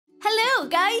Hello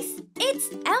guys, it's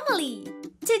Emily.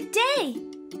 Today,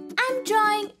 I'm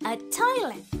drawing a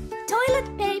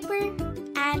toilet paper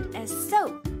and a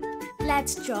soap.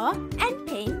 Let's draw and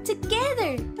paint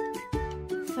together.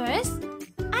 First,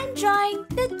 I'm drawing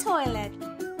the toilet.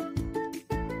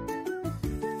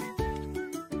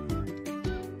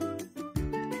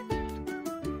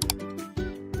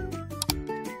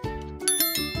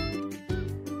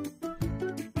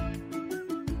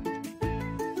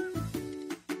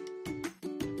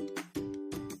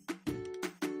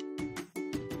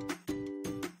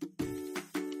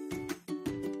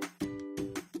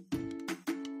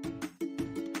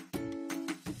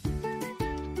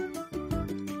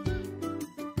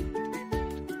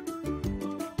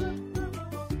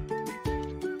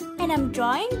 And I'm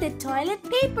drawing the toilet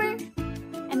paper.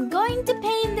 I'm going to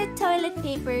paint the toilet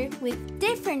paper with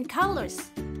different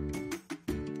colors.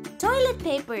 Toilet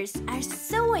papers are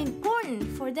so important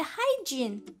for the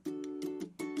hygiene.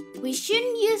 We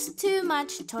shouldn't use too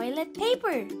much toilet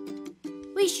paper.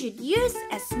 We should use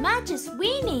as much as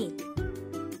we need.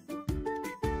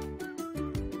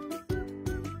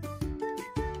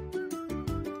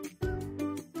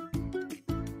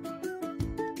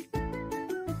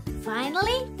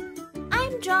 Finally,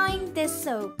 I'm drawing the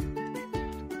soap.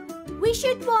 We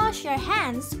should wash our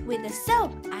hands with the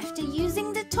soap after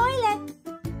using the toilet.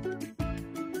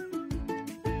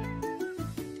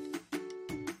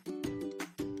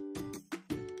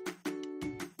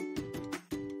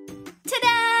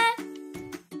 Ta-da!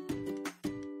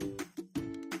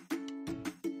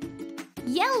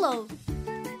 Yellow.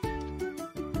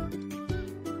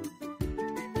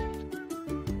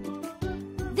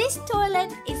 This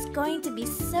toilet is going to be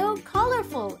so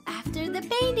colorful after the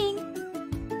painting.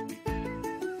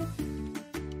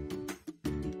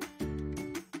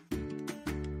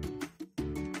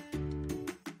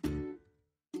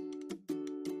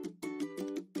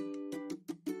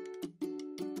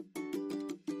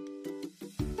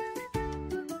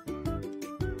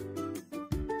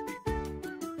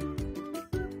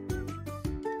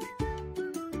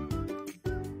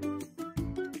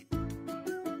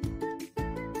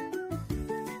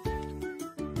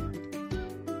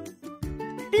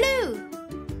 Blue.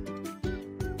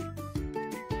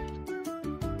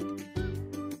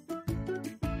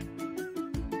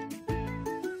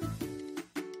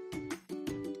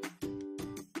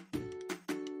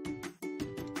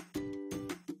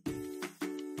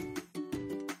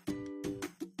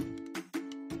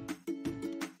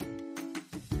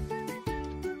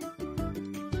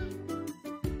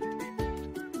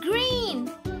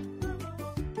 Green.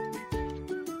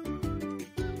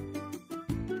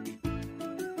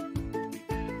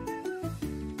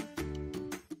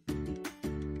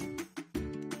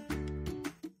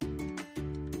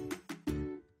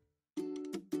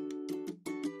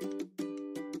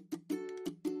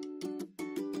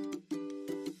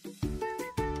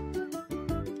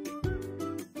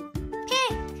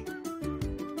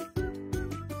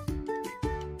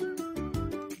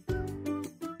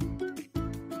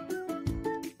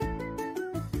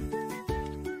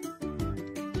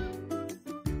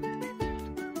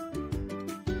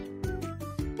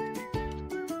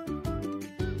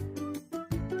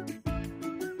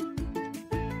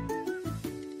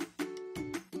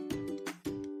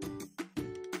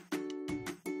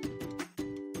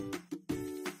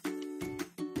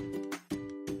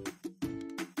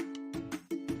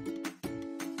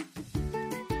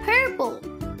 Purple.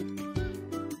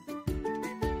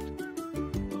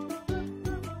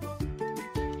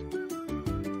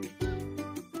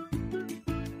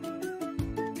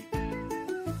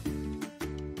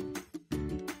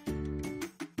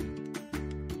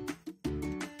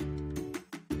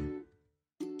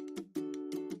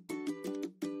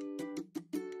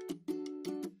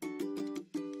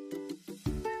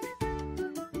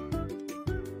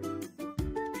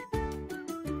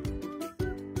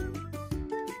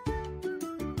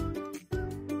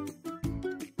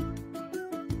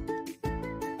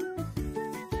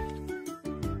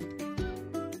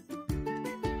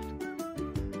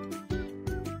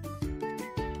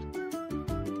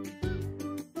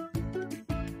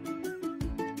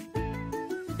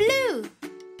 Blue.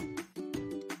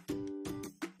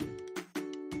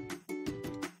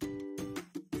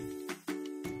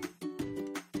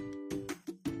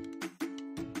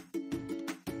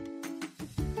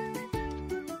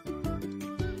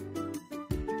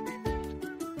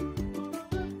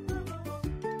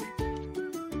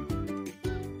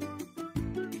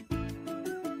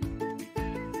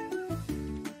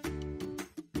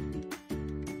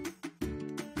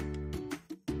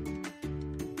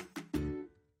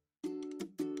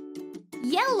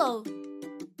 Yellow.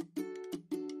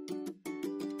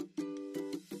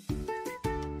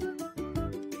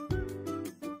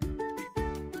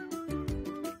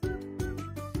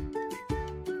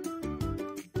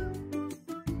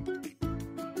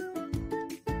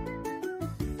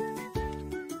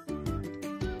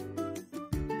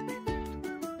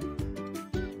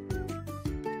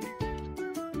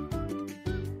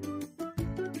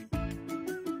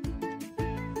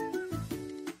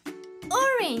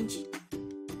 orange.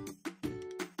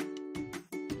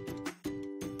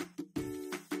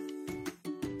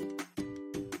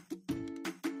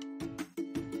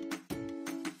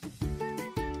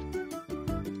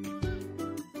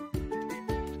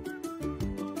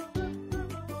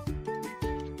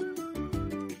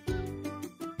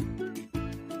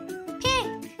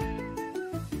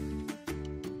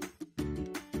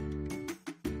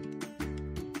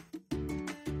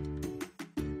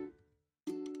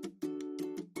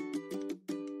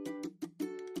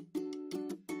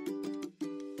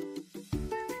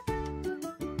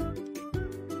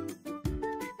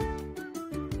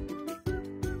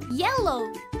 Yellow.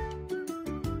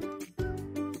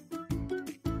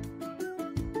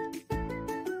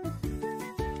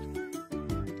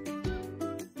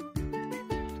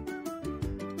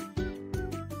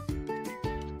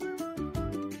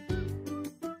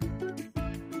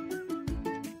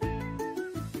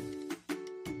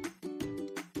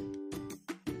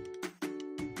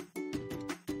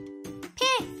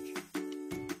 Pink.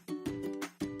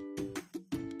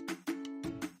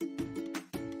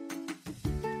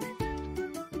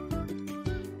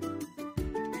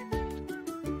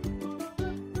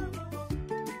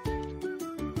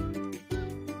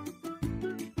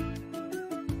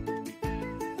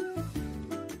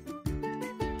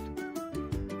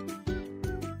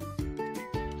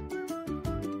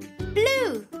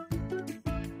 Blue.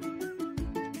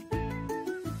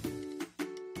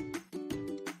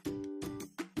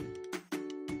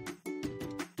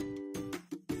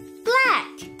 Black.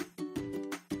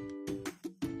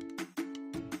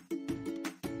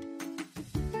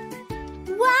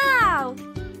 Wow!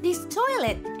 This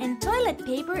toilet and toilet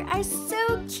paper are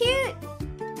so cute!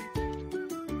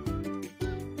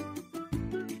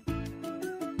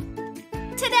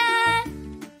 Ta-da!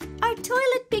 Our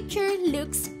toilet picture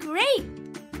looks great!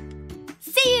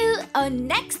 See you on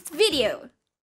next video!